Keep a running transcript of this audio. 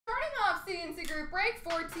top CNC group break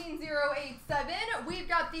 14087. We've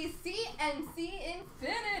got the CNC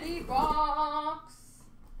Infinity Box.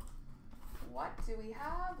 What do we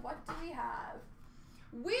have? What do we have?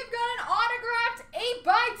 We've got an autographed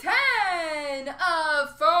 8x10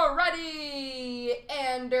 of Freddie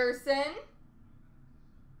Anderson.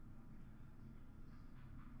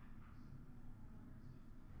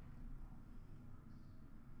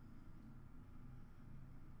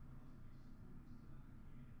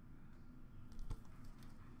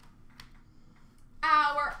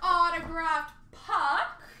 Our autographed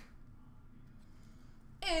puck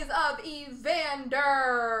is of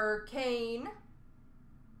Evander Kane.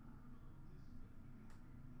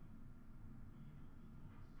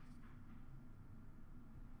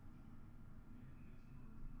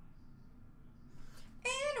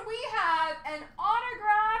 And we have an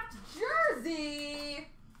autographed jersey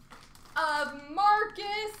of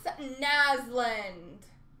Marcus Naslund.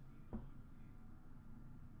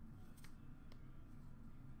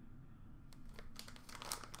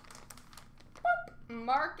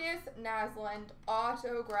 Marcus Naslund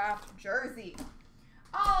autographed jersey.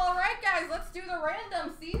 All right, guys, let's do the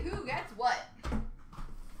random, see who gets what.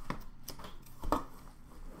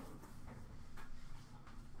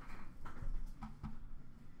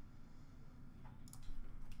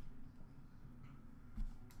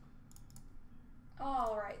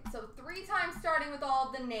 All right, so 3 times starting with all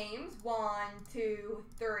of the names. 1, 2,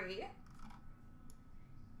 3.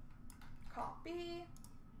 Copy.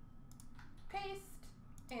 Paste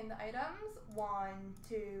in the items. 1,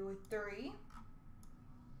 2, 3.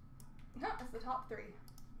 No, it's the top 3.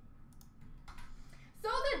 So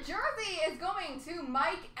the jersey is going to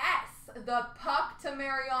Mike S. The puck to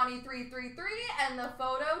Mariani 333 and the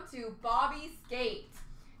photo to Bobby Skate.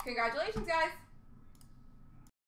 Congratulations, guys.